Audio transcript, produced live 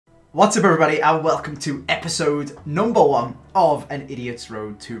What's up everybody and welcome to episode number 1 of An Idiot's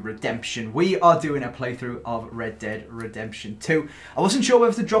Road to Redemption. We are doing a playthrough of Red Dead Redemption 2. I wasn't sure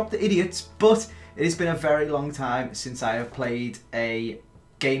whether to drop the idiots, but it has been a very long time since I have played a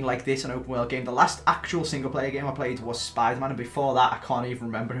game like this, an open world game. The last actual single player game I played was Spider-Man, and before that I can't even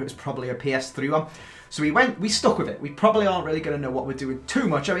remember. It was probably a PS3 one. So we stuck with it. We probably aren't really going to know what we're doing too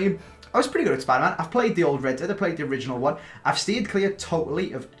much. I mean, I was pretty good at Spider-Man. I've played the old Red Dead, I played the original one. I've steered clear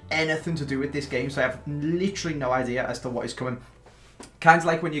totally of anything to do with this game, so I have literally no idea as to what is coming. Kind of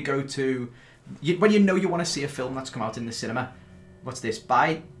like when you go to... when you know you want to see a film that's come out in the cinema. What's this?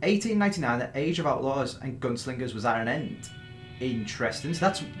 By 1899, the age of outlaws and gunslingers was at an end. Interesting. So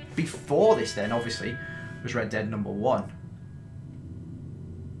that's before this then, obviously, was Red Dead number 1.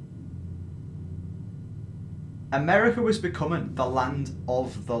 America was becoming the land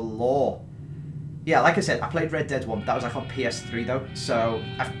of the law. Yeah, like I said, I played Red Dead 1. That was like on PS3 though. So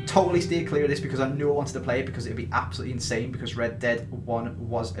I've totally steered clear of this because I knew I wanted to play it because it would be absolutely insane, because Red Dead 1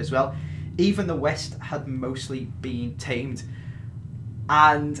 was as well. Even the West had mostly been tamed.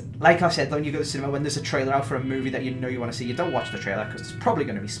 And like I said, when you go to the cinema, when there's a trailer out for a movie that you know you want to see, you don't watch the trailer because it's probably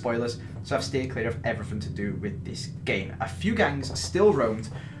going to be spoilers. So I've steered clear of everything to do with this game. A few gangs still roamed,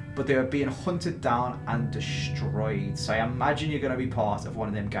 but they were being hunted down and destroyed. So I imagine you're going to be part of one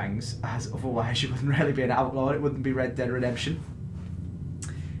of them gangs, as otherwise you wouldn't really be an outlaw. It wouldn't be Red Dead Redemption.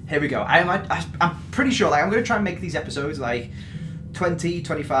 Here we go. I'm pretty sure, like, I'm going to try and make these episodes like 20,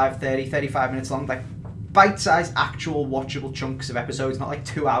 25, 30, 35 minutes long, like bite-sized, actual watchable chunks of episodes, not like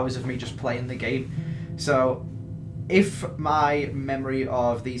 2 hours of me just playing the game. So if my memory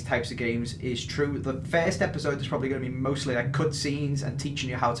of these types of games is true, the first episode is probably going to be mostly like cutscenes and teaching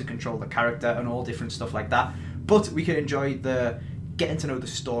you how to control the character and all different stuff like that. But we can enjoy the getting to know the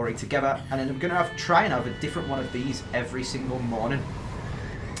story together, and then I'm going to try and have a different one of these every single morning.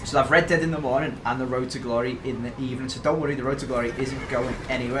 So I've Red Dead in the morning and the Road to Glory in the evening. So don't worry, the Road to Glory isn't going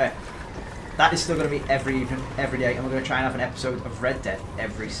anywhere. That is still going to be every evening, every day, and we're going to try and have an episode of Red Dead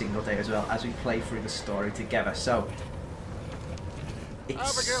every single day as well as we play through the story together. So, it's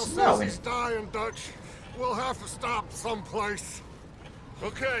Abigail snowing. says he's dying, Dutch. We'll have to stop someplace.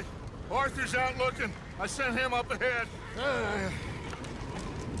 Okay, Arthur's out looking. I sent him up ahead.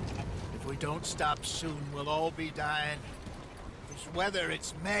 If we don't stop soon, we'll all be dying. This weather,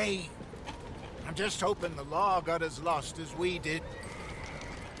 it's May. I'm just hoping the law got as lost as we did.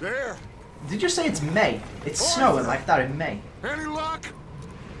 There. Did you say it's May? It's snowing like that in May. Any luck?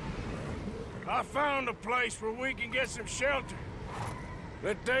 I found a place where we can get some shelter.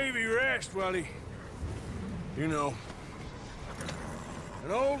 Let Davy rest while he... you know.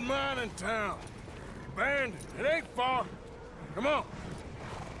 An old mining town. Abandoned. It ain't far. Come on.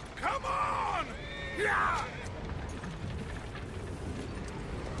 Come on! Yeah!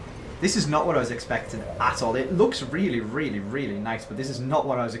 This is not what I was expecting at all. It looks really, really, really nice, but this is not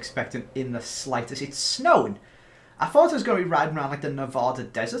what I was expecting in the slightest. It's snowing. I thought I was going to be riding around like the Nevada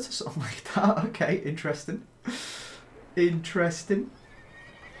desert or something like that. Okay, interesting. Interesting.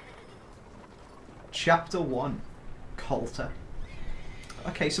 Chapter 1, Coulter.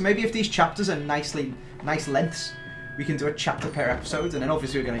 Okay, so maybe if these chapters are nice lengths, we can do a chapter per episode, and then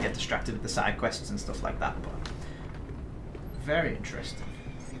obviously we're going to get distracted with the side quests and stuff like that, but very interesting.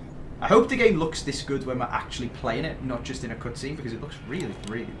 I hope the game looks this good when we're actually playing it, not just in a cutscene, because it looks really,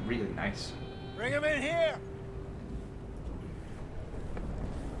 really, really nice. Bring him in here!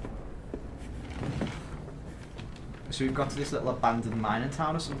 So we've got to this little abandoned mining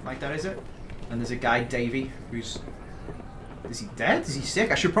town or something like that, is it? And there's a guy, Davy, who's... is he dead? Is he sick?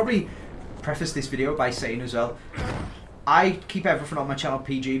 I should probably preface this video by saying as well, I keep everything on my channel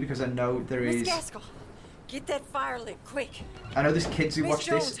PG because I know there is... Miss Gaskell, get that fire lit, quick. I know there's kids who Miss watch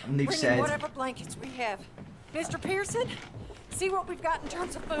Jones, this and they've bring in said... whatever blankets we have. Mr. Pearson, see what we've got in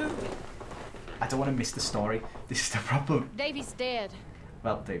terms of food. I don't want to miss the story. This is the problem. Davy's dead.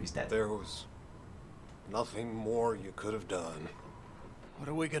 Well, Davy's dead. There was nothing more you could have done. What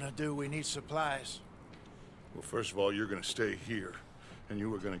are we gonna do? We need supplies. Well, first of all, you're gonna stay here, and you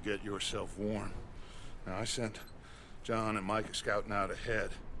were gonna get yourself warm. Now, I sent John and Micah scouting out ahead.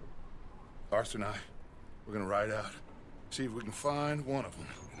 Arthur and I, we're gonna ride out, see if we can find one of them.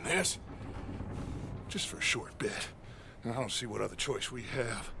 And this, just for a short bit. And I don't see what other choice we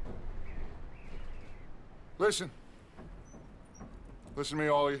have. Listen. Listen to me,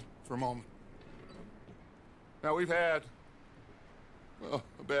 all of you, for a moment. Now, we've had, well,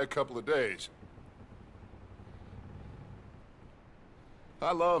 a bad couple of days.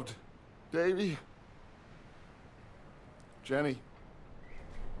 I loved Davy, Jenny,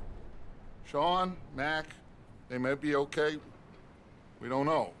 Sean, Mac. They may be okay. We don't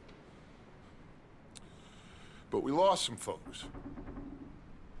know. but we lost some folks.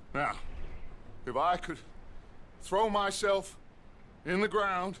 Now, if I could throw myself in the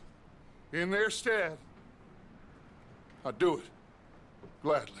ground in their stead, I'd do it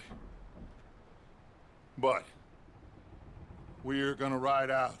gladly. But we're gonna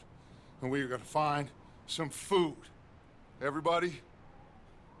ride out and we're gonna find some food. Everybody,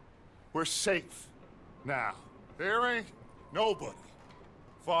 we're safe now. There ain't nobody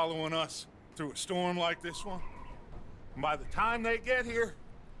following us through a storm like this one. And by the time they get here,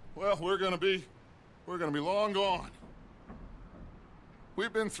 well, we're gonna be long gone.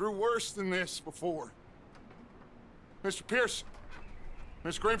 We've been through worse than this before. Mr. Pearson,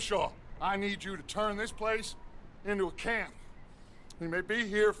 Miss Grimshaw, I need you to turn this place into a camp. We may be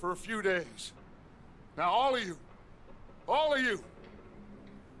here for a few days. Now, all of you,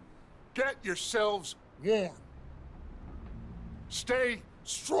 get yourselves warm. Stay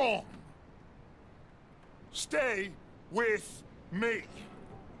strong. Stay with me.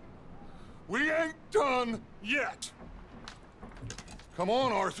 We ain't done yet. Come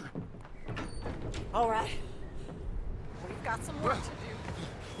on, Arthur. All right. We've got some work to do.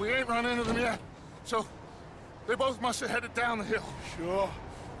 We ain't run into them yet, so they both must have headed down the hill. Sure.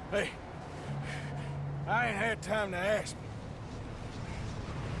 Hey, I ain't had time to ask.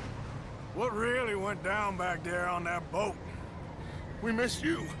 What really went down back there on that boat? We missed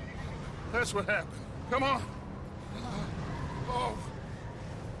you. That's what happened. Come on. Oh.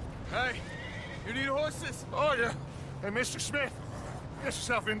 Hey, you need horses? Oh, yeah. Hey, Mr. Smith, get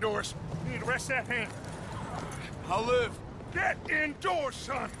yourself indoors. You need to rest that hand. I'll live. Get indoors,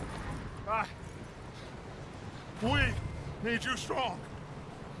 son. We need you strong.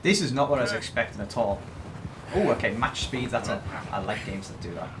 This is not what I was expecting at all. Oh, okay, match speed. I like games that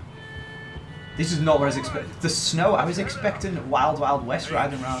do that. This is not what I was expecting. The snow. I was expecting Wild Wild West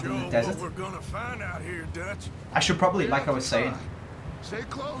riding around in the desert. What we're gonna find out here, Dutch. I should probably, like I was saying. Stay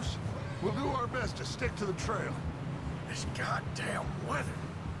close. We'll do our best to stick to the trail. This goddamn weather.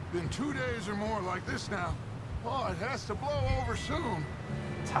 Been 2 days or more like this now. Oh, it has to blow over soon.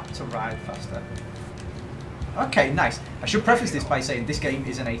 Tap to ride faster. Okay, nice. I should preface this by saying this game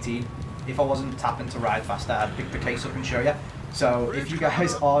is an 18. If I wasn't tapping to ride faster, I'd pick the case up and show you. So if you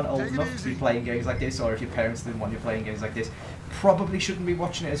guys aren't old enough to be playing games like this, or if your parents didn't want you playing games like this, probably shouldn't be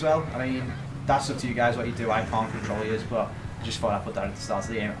watching it as well. I mean, that's up to you guys what you do. I can't control yours, but I just thought I'd put that at the start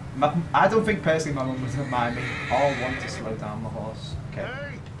of the game. I don't think personally my mum would mind me. I'll want to slow down the horse. Okay.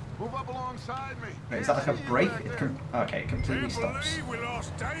 Hey, move up alongside me. Wait, is that like a break? Okay, it completely Can't stops. believe we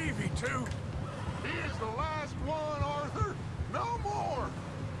lost Davy too. He is the last one, Arthur. No more.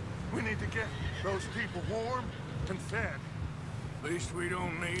 We need to get those people warm and fed. At least we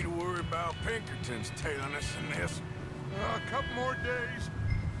don't need to worry about Pinkertons tailing us in this. A couple more days,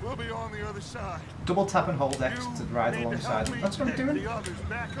 we'll be on the other side. Double tap and hold X to ride You need alongside help them. me That's what I'm pick doing. the others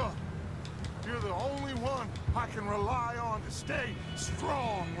back up. You're the only one I can rely on to stay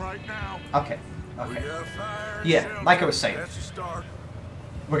strong right now. Okay. We Okay. got fire and Yeah, shelter. like I was saying. That's a start.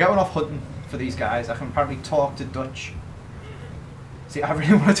 We're going off hunting for these guys. I can apparently talk to Dutch. See, I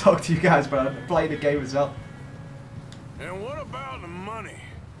really want to talk to you guys, but I play the game as well. And what about the money?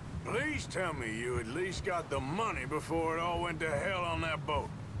 Please tell me you at least got the money before it all went to hell on that boat.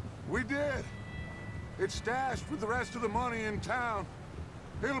 We did. It's stashed with the rest of the money in town.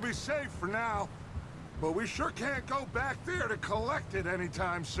 It'll be safe for now, but we sure can't go back there to collect it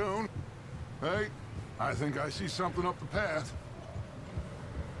anytime soon. Hey, I think I see something up the path.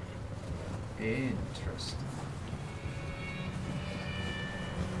 Interesting.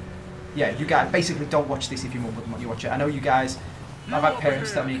 Yeah, you guys basically don't watch this if your mum wouldn't want you to watch it. I know you guys, I've had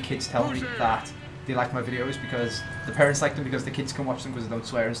parents tell me, kids tell me that they like my videos because the parents like them because the kids can watch them because they don't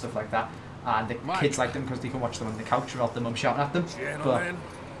swear and stuff like that. And the kids like them because they can watch them on the couch without the mum shouting at them. But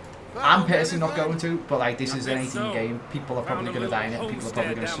I'm personally not going to, but like this is an 18 game. People are probably going to die in it, people are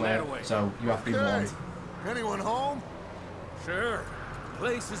probably going to swear, so you have to be warned. Anyone home? Sure.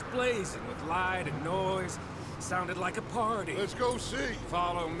 Place is blazing with light and noise. Sounded like a party. Let's go see.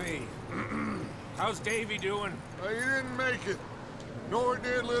 Follow me. How's Davy doing? He didn't make it. Nor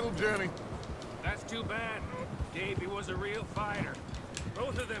did little Jenny. That's too bad. Davy was a real fighter.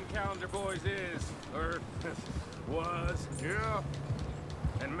 Both of them calendar boys is, or was. Yeah,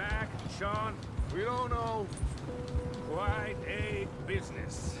 And Mac, Sean, we don't know. quite a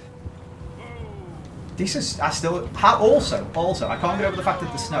business. Whoa. This is, also, I can't get over the fact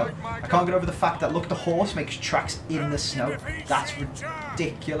that the snow. I can't get over the fact that, look, the horse makes tracks in the snow. That's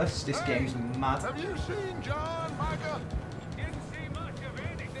ridiculous. This game's mad. Have you seen John, Micah? Didn't see much of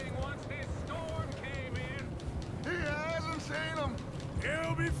anything once this storm came in. He hasn't seen him.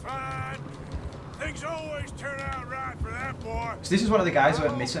 He'll be fine. Things always turn out right for that boy. So this is one of the guys who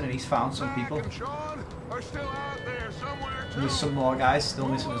went missing, and he's found some people. Mac and Sean are still out there somewhere too. And there's some more guys still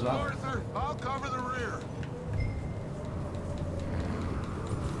missing as well. Arthur, I'll cover the rear.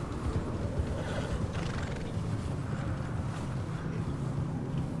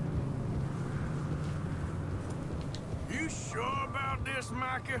 You sure about this,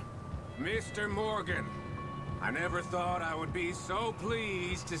 Micah? Mr. Morgan, I never thought I would be so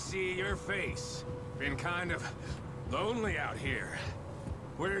pleased to see your face. Been kind of lonely out here.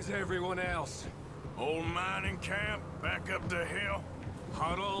 Where's everyone else? Old mining camp back up the hill.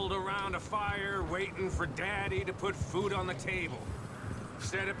 Huddled around a fire, waiting for Daddy to put food on the table.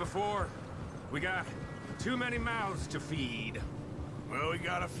 Said it before, we got too many mouths to feed. Well, we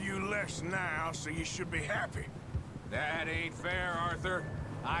got a few less now, so you should be happy. That ain't fair, Arthur.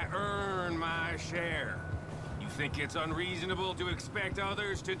 I earn my share. You think it's unreasonable to expect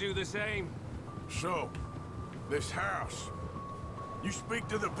others to do the same? So, this house. You speak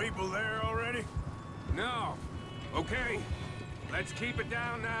to the people there already? No. Okay. Let's keep it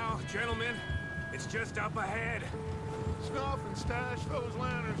down now, gentlemen. It's just up ahead. Snuff and stash those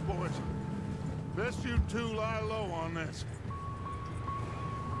lanterns, boys. Best you two lie low on this.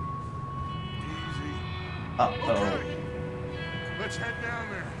 Easy. Uh-oh. Okay. Let's head down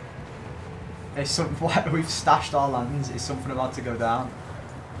there. Is some, we've stashed our lanterns. Is something about to go down?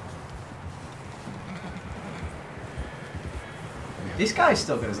 This guy's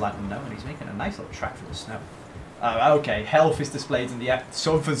still got his lantern now, and he's making a nice little track through the snow. Okay, health is displayed in the...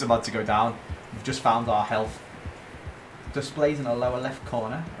 Something's about to go down. We've just found our health. Displayed in the lower left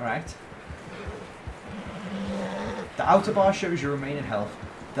corner, alright. The outer bar shows your remaining health.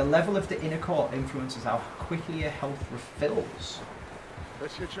 The level of the inner core influences how quickly your health refills.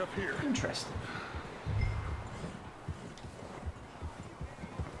 Let's hitch up here. Interesting.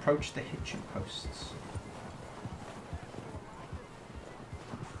 Approach the hitching posts.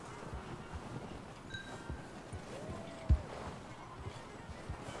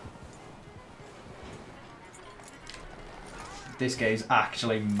 This guy's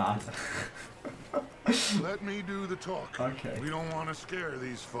actually mad. Let me do the talk. Okay. We don't want to scare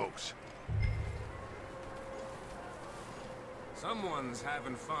these folks. Someone's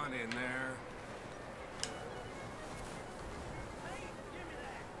having fun in there.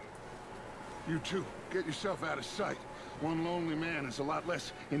 You two, get yourself out of sight. One lonely man is a lot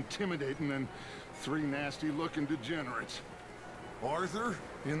less intimidating than three nasty-looking degenerates. Arthur,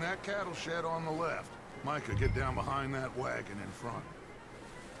 in that cattle shed on the left. Micah, get down behind that wagon in front.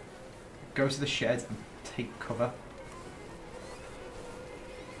 Go to the shed and take cover.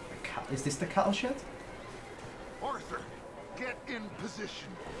 Is this the cattle shed? Arthur, get in position.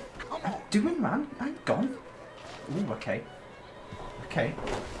 Come on. Doing, man. I'm gone. Ooh, okay. Okay.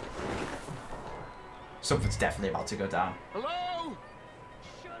 Something's definitely about to go down. Hello?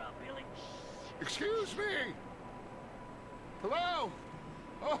 Shut up, Billy. Excuse me. Hello?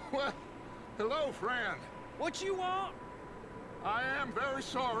 Oh, well, hello, friend. What you want? I am very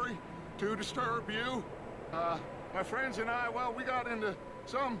sorry to disturb you. My friends and I, well, we got into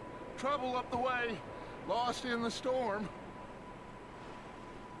some trouble up the way, lost in the storm.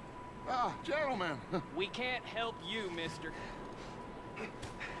 Gentlemen. We can't help you, mister.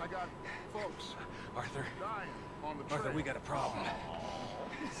 I got folks Arthur, dying on the trail. Arthur, we got a problem.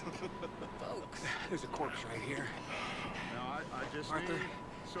 Folks, there's a corpse right here. Now, I just Arthur, need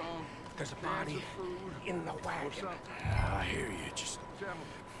some there's a cans body of food in the or wagon. something. I hear you. Just Gentlemen,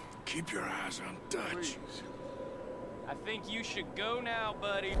 keep your eyes on Dutch. please. I think you should go now,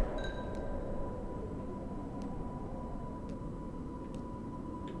 buddy.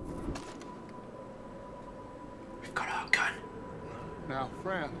 We've got our gun. Now,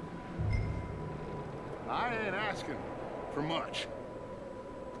 friend, I ain't asking for much.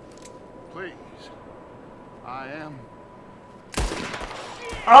 Please, I am.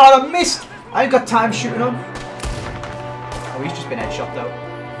 Oh, I missed! I ain't got time shooting him. Oh, he's just been headshot though.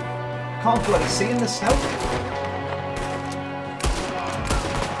 Can't bloody see in the snow.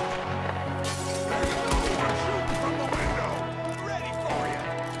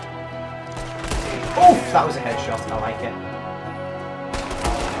 Oh, that was a headshot. I like it.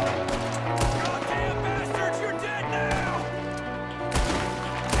 Goddamn bastards, you're dead now!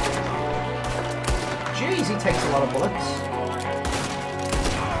 Jeez, he takes a lot of bullets.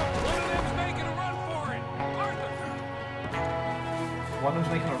 One of them's making a run for it! Arthur! One of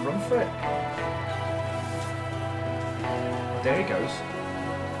them's making a run for it. There he goes.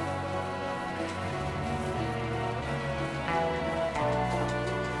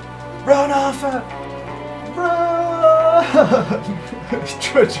 Run, Arthur! Run! He's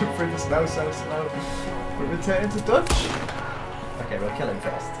trudging through the snow so slow. We're returning to Dutch. Okay, we'll kill him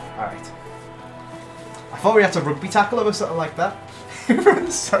first. Alright. I thought we had to rugby tackle him or something like that.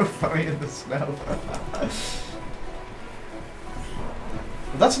 Everyone's so funny in the snow.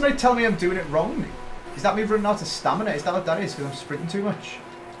 That's when they tell me I'm doing it wrong. Is that me running out of stamina? Is that what that is? Because I'm sprinting too much?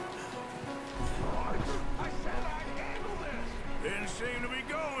 I said I'd handle this. Didn't seem to be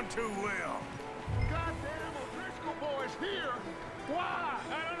going too well. Goddamn O'Driscoll boys here! Why?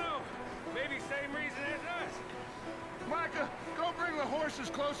 I don't know. Maybe same reason as us. Micah, go bring the horses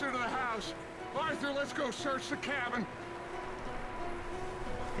closer to the house. Arthur, let's go search the cabin.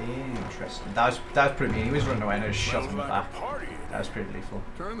 Interesting. That was pretty mean. He was running away and I just shot him in the back. Party. That was pretty lethal.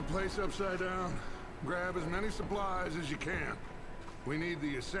 Turn the place upside down. Grab as many supplies as you can. We need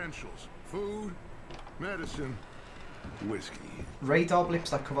the essentials. Food, medicine, whiskey. Radar blips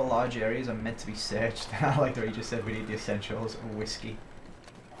that cover large areas are meant to be searched. I like the way you just said we need the essentials and whiskey.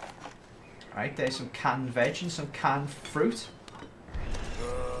 Right, there's some canned veg and some canned fruit.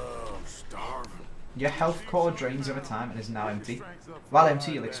 I'm starving. Your health core drains over time and is now empty. While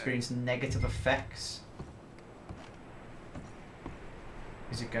empty, you'll experience negative effects.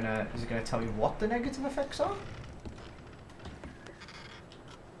 Is it gonna tell me what the negative effects are?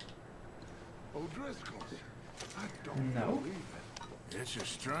 O'Driscoll's. I don't No. believe it. It's a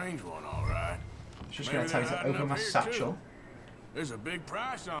strange one, all right. It's just Maybe gonna tell me they're to hiding open up my here, satchel. too. There's a big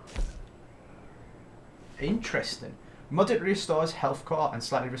price on. Interesting. Moderate restores health core and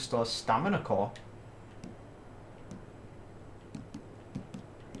slightly restores stamina core.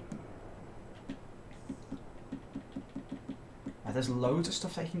 There's loads of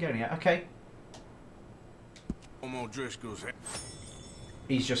stuff that you can get in here. Okay. O'Driscoll's head.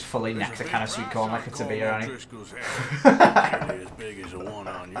 He's just fully necked a can of sweet corn like it's a beer, ain't he? O'Driscoll's head. Nearly as big as the one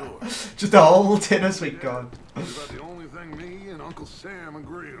on yours. Just a whole tin of sweet corn. It's about the only thing me and Uncle Sam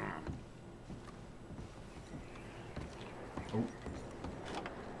agreed on. Oh.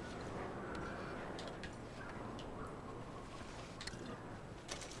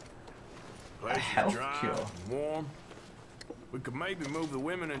 Place is health dry, cure. warm. We could maybe move the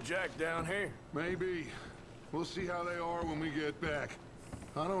women and Jack down here. Maybe. We'll see how they are when we get back.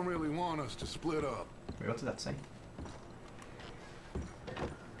 I don't really want us to split up. Wait, what did that say?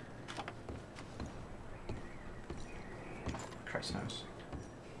 Christ knows.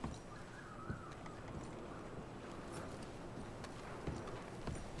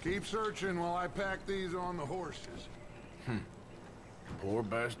 Keep searching while I pack these on the horses. Poor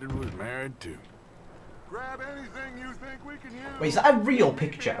bastard was married too. Grab anything you think we can use. Wait, is that a real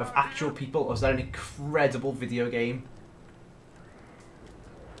picture of actual people, or is that an incredible video game?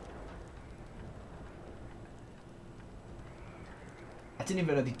 I didn't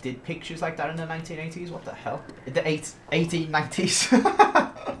even know they did pictures like that in the 1980s. What the hell? The 1890s.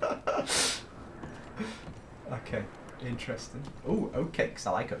 Okay, interesting. Ooh, oatcakes.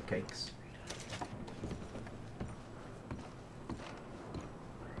 I like oatcakes.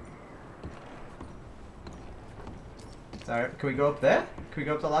 So, can we go up there? Can we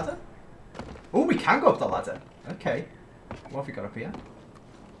go up the ladder? Oh, we can go up the ladder. Okay. What have we got up here?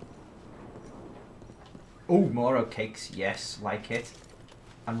 Oh, more oatcakes. Yes, like it.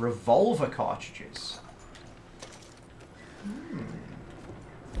 And revolver cartridges.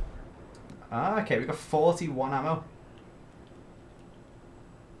 Ah, okay, we got 41 ammo.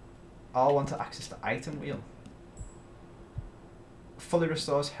 R1 to access the item wheel. Fully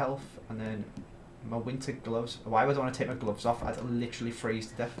restores health, and then my winter gloves. Why would I want to take my gloves off? I'd literally freeze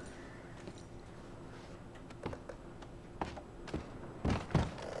to death.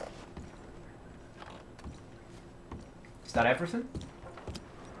 Is that everything?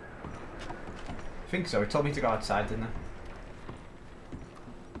 I think so. It told me to go outside, didn't it?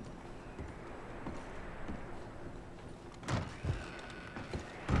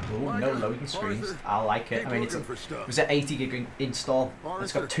 Ooh, no loading screens. I like it. I mean, it was an 80 gig install.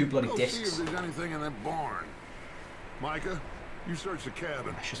 It's got 2 bloody discs. See if there's anything in that barn. Micah, you search the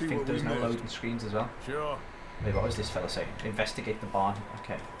cabin. I should see think what there's we no missed. loading screens as well. Sure. Wait, what was this fella saying? Investigate the barn.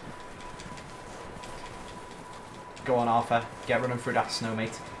 Okay. Go on, Arthur. Get running through that snow,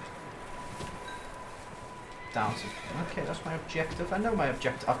 mate. Down to... Okay, that's my objective. I know my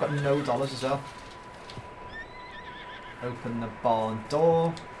objective. I've got no dollars as well. Open the barn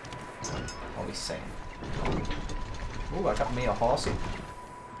door. What are we saying? Oh, I got me a horsey.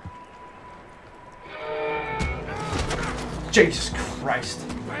 Jesus Christ.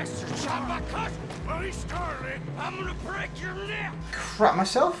 Bastard shot my cousin. Well, he started it. I'm gonna break your neck. Crap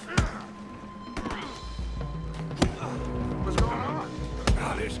myself. What's going on?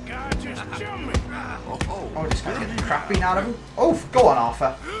 Now This guy just jumped me. Oh, this guy's getting the crap beaten out of him. Oh, go on,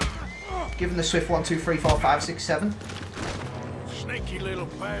 Arthur. Give him the swift 1, 2, 3, 4, 5, 6, 7. Sneaky little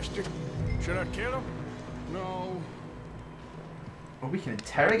bastard. Should I kill him? No. Well, we can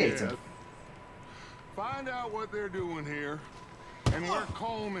interrogate him. Find out what they're doing here and where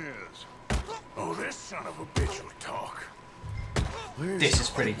Colm is. Oh, this son of a bitch will talk. This is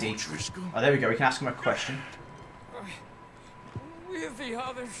pretty deep. Oh, there we go. We can ask him a question. With the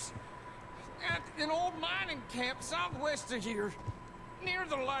others at an old mining camp southwest of here, near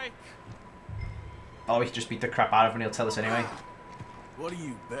the lake. Oh, we can just beat the crap out of him and he'll tell us anyway. What are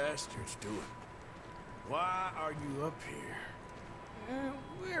you bastards doing? Why are you up here?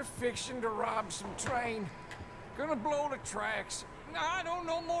 We're fixing to rob some train. Gonna blow the tracks. I don't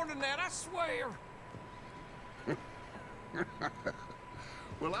know more than that, I swear.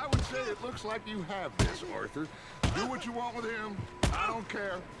 Well, I would say it looks like you have this, Arthur. Do what you want with him. I don't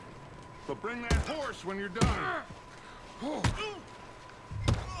care. But bring that horse when you're done. Oh.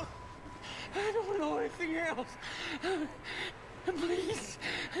 I don't know anything else. Please,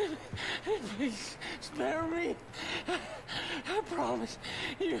 please spare me. I promise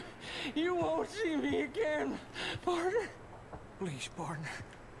you won't see me again, partner. Please, partner.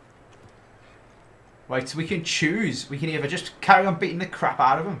 Right, so we can choose. We can either just carry on beating the crap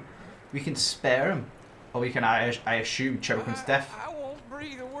out of him, we can spare him, or we can, I assume, choke him to death. I won't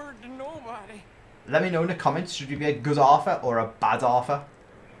breathe a word to nobody. Let me know in the comments, should we be a good Arthur or a bad Arthur?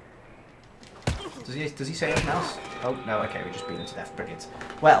 Does he say anything else? Oh, no, okay, we just beat him to death. Brilliant.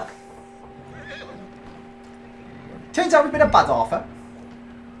 Well. Turns out we've been a bad Arthur.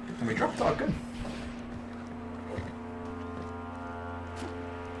 And we dropped our gun.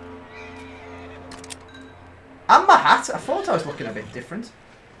 And my hat. I thought I was looking a bit different.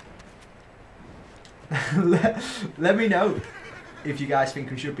 Let me know if you guys think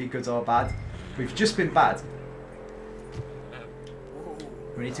we should be good or bad. We've just been bad.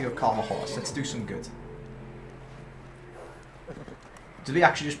 We need to go calm a horse. Let's do some good. Do we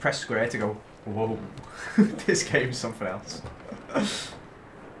actually just press square to go, whoa, this game's something else.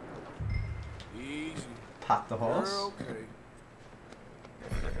 Easy. Pat the horse. You're okay.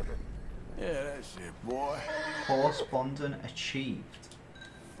 Yeah, that's it, boy. Horse bonding achieved.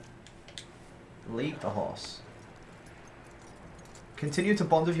 Lead the horse. Continue to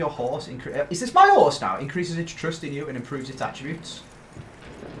bond with your horse. Is this my horse now? Increases its trust in you and improves its attributes.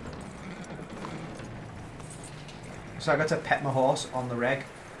 So I got to pet my horse on the reg.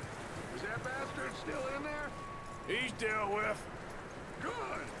 Is that bastard still in there? He's dealt with.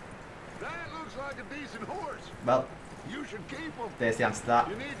 Good. That looks like a decent horse. Well, You should keep him. there's the answer to that.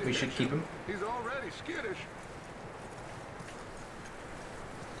 You need to We should ditch keep him. He's already skittish.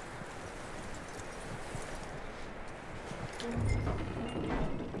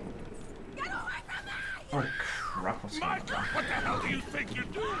 Oh crap, what's going on? What the hell do you think you're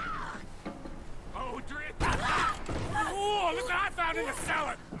doing? Oh, drip. Oh, look what I found in the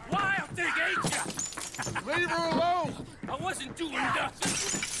cellar. Wild thing, ain't ya? Leave her alone. I wasn't doing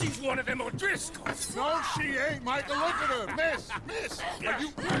nothing. She's one of them O'Driscolls. No, she ain't, Michael. Look at her. Miss. Are you...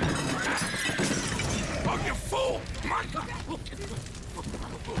 Oh, you fool! Michael!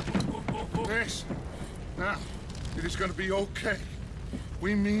 Miss. Now, it is going to be okay.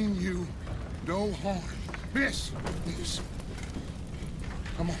 We mean you no harm. Miss.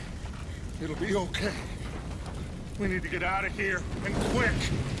 Come on. It'll be okay. We need to get out of here, and quick.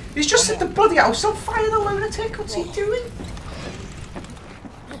 He's just set the bloody house on fire, the lunatic. What's he doing?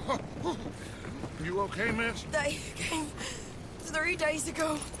 You okay, miss? They came 3 days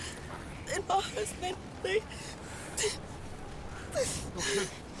ago. And my husband, they... Okay.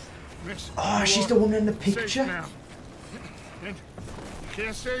 Miss. Oh, you she's are the woman in the safe picture. now. And you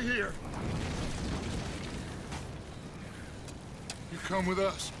can't stay here. You come with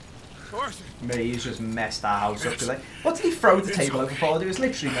us. Arthur. Me, he's just messed our house up. Like, what did he throw the table over for? There was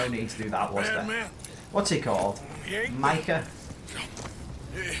literally no need to do that, was Bad there? man. What's he called? He ain't- Micah?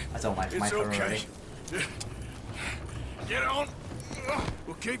 I don't like It's Micah okay. already. Get on.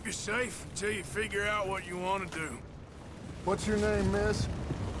 We'll keep you safe until you figure out what you want to do. What's your name, miss?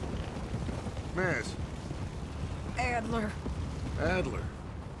 Miss. Adler. Adler.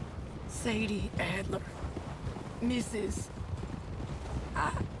 Sadie Adler. Mrs.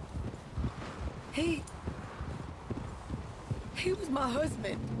 He was my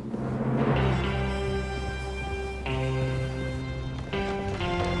husband.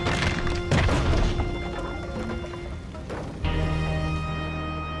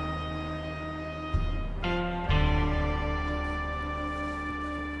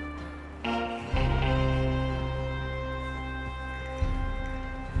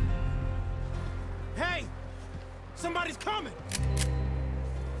 Somebody's coming!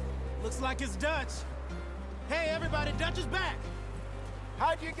 Looks like it's Dutch. Hey, everybody, Dutch is back!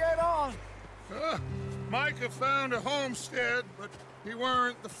 How'd you get on? Micah found a homestead, but he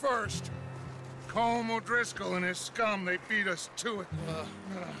weren't the first. Colm O'Driscoll and his scum, they beat us to it.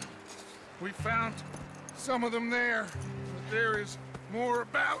 We found some of them there, but there is more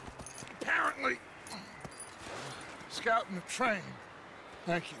about, apparently. Scouting the train.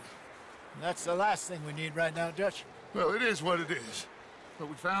 Thank you. That's the last thing we need right now, Dutch. Well, it is what it is. But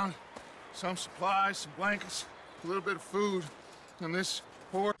we found some supplies, some blankets, a little bit of food, and this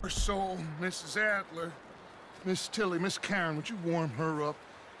poor soul, Mrs. Adler, Miss Tilly, Miss Karen, would you warm her up?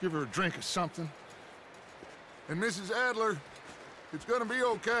 Give her a drink or something? And Mrs. Adler, it's gonna be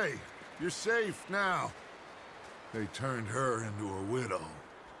okay. You're safe now. They turned her into a widow.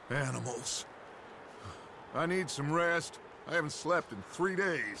 Animals. I need some rest. I haven't slept in 3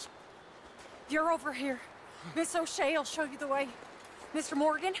 days. You're over here. Miss O'Shea will show you the way. Mr.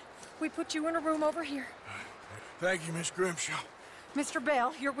 Morgan, we put you in a room over here. Thank you, Miss Grimshaw. Mr.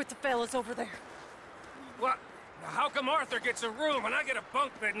 Bell, you're with the fellas over there. What? How come Arthur gets a room and I get a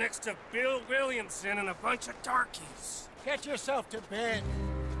bunk bed next to Bill Williamson and a bunch of darkies? Get yourself to bed.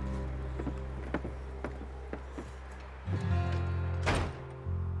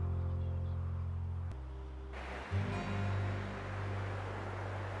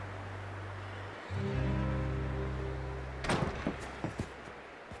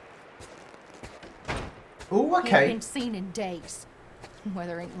 Oh, He okay. ain't been seen in days.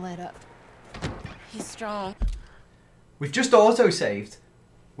 Weather ain't let up. He's strong. We've just auto-saved.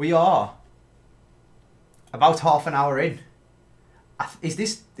 We are about half an hour in. Is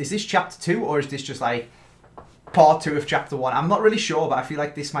this chapter 2 or is this just like part 2 of chapter 1? I'm not really sure, but I feel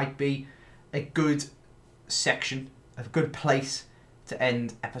like this might be a good section, a good place to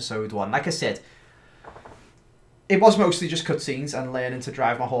end episode 1. Like I said, it was mostly just cutscenes and learning to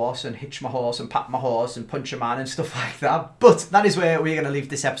drive my horse and hitch my horse and pat my horse and punch a man and stuff like that. But that is where we're going to leave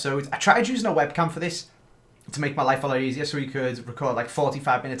this episode. I tried using a webcam for this to make my life a lot easier, so we could record like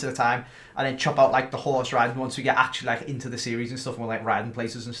 45 minutes at a time and then chop out like the horse riding once we get actually like into the series and stuff, and we're like riding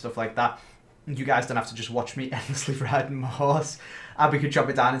places and stuff like that. And you guys don't have to just watch me endlessly riding my horse, and we could chop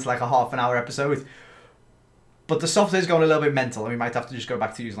it down into like a half an hour episode. But the software's going a little bit mental and we might have to just go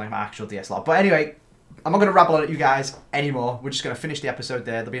back to using like my actual DSLR. But anyway, I'm not going to rabble on at you guys anymore. We're just going to finish the episode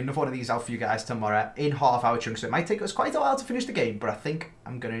there. There'll be another one of these out for you guys tomorrow in half-hour chunks. So it might take us quite a while to finish the game, but I think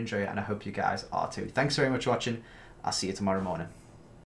I'm going to enjoy it, and I hope you guys are too. Thanks very much for watching. I'll see you tomorrow morning.